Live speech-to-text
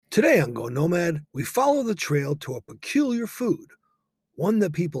Today on Go Nomad, we follow the trail to a peculiar food, one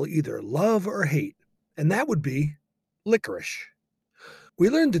that people either love or hate, and that would be licorice. We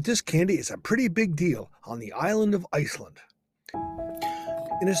learned that this candy is a pretty big deal on the island of Iceland.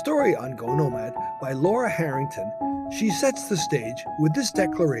 In a story on Go Nomad by Laura Harrington, she sets the stage with this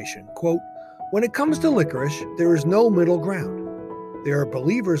declaration, quote, "When it comes to licorice, there is no middle ground. There are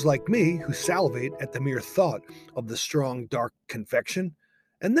believers like me who salivate at the mere thought of the strong, dark confection.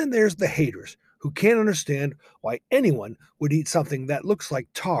 And then there's the haters who can't understand why anyone would eat something that looks like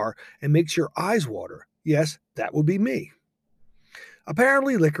tar and makes your eyes water. Yes, that would be me."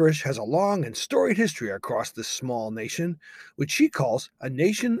 Apparently, licorice has a long and storied history across this small nation, which she calls a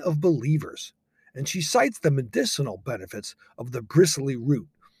nation of believers. And she cites the medicinal benefits of the bristly root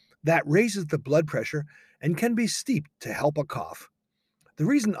that raises the blood pressure and can be steeped to help a cough. The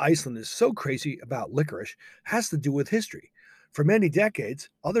reason Iceland is so crazy about licorice has to do with history. For many decades,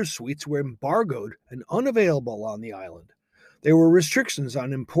 other sweets were embargoed and unavailable on the island. There were restrictions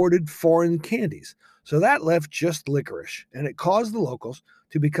on imported foreign candies, so that left just licorice, and it caused the locals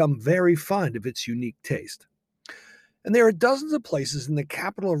to become very fond of its unique taste. And there are dozens of places in the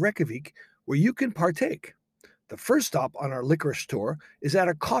capital of Reykjavik where you can partake. The first stop on our licorice tour is at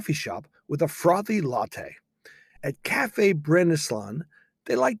a coffee shop with a frothy latte. At Cafe Brennislan,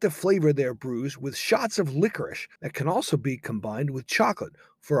 they like to flavor their brews with shots of licorice that can also be combined with chocolate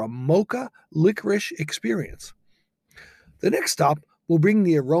for a mocha licorice experience. The next stop will bring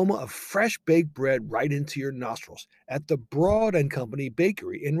the aroma of fresh baked bread right into your nostrils at the Broad and Company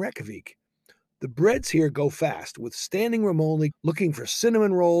Bakery in Reykjavik. The breads here go fast, with standing room only looking for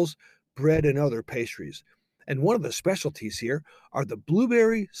cinnamon rolls, bread, and other pastries. And one of the specialties here are the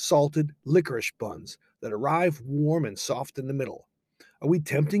blueberry salted licorice buns that arrive warm and soft in the middle. Are we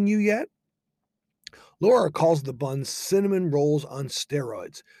tempting you yet? Laura calls the buns cinnamon rolls on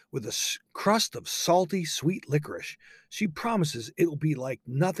steroids with a crust of salty, sweet licorice. She promises it will be like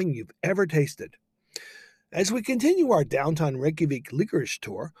nothing you've ever tasted. As we continue our downtown Reykjavik licorice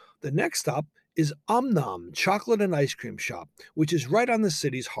tour, the next stop is Omnam Chocolate and Ice Cream Shop, which is right on the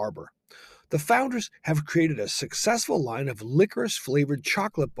city's harbor. The founders have created a successful line of licorice-flavored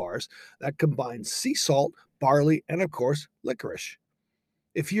chocolate bars that combine sea salt, barley, and of course, licorice.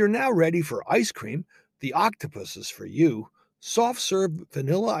 If you're now ready for ice cream, the octopus is for you. Soft-serve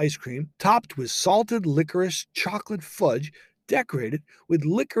vanilla ice cream topped with salted licorice chocolate fudge, decorated with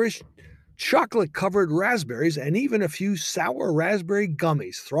licorice chocolate-covered raspberries, and even a few sour raspberry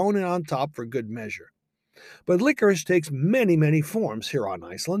gummies thrown in on top for good measure. But licorice takes many, many forms here on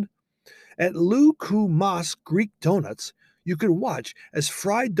Iceland. At Lou Ku Mas Greek Donuts, you can watch as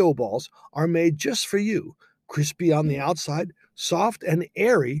fried dough balls are made just for you, crispy on the outside, soft and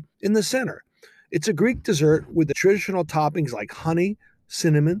airy in the center. It's a Greek dessert with the traditional toppings like honey,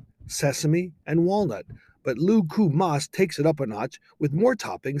 cinnamon, sesame, and walnut. But Lou Ku Mas takes it up a notch with more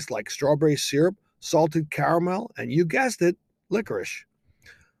toppings like strawberry syrup, salted caramel, and you guessed it, licorice.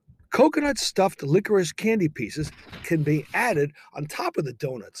 Coconut stuffed licorice candy pieces can be added on top of the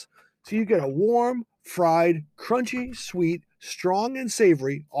donuts. So you get a warm, fried, crunchy, sweet, strong, and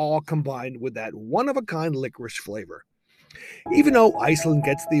savory, all combined with that one-of-a-kind licorice flavor. Even though Iceland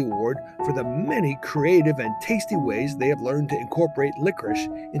gets the award for the many creative and tasty ways they have learned to incorporate licorice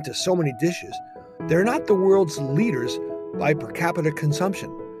into so many dishes, they're not the world's leaders by per capita consumption.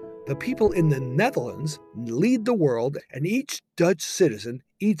 The people in the Netherlands lead the world, and each Dutch citizen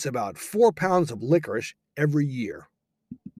eats about 4 pounds of licorice every year.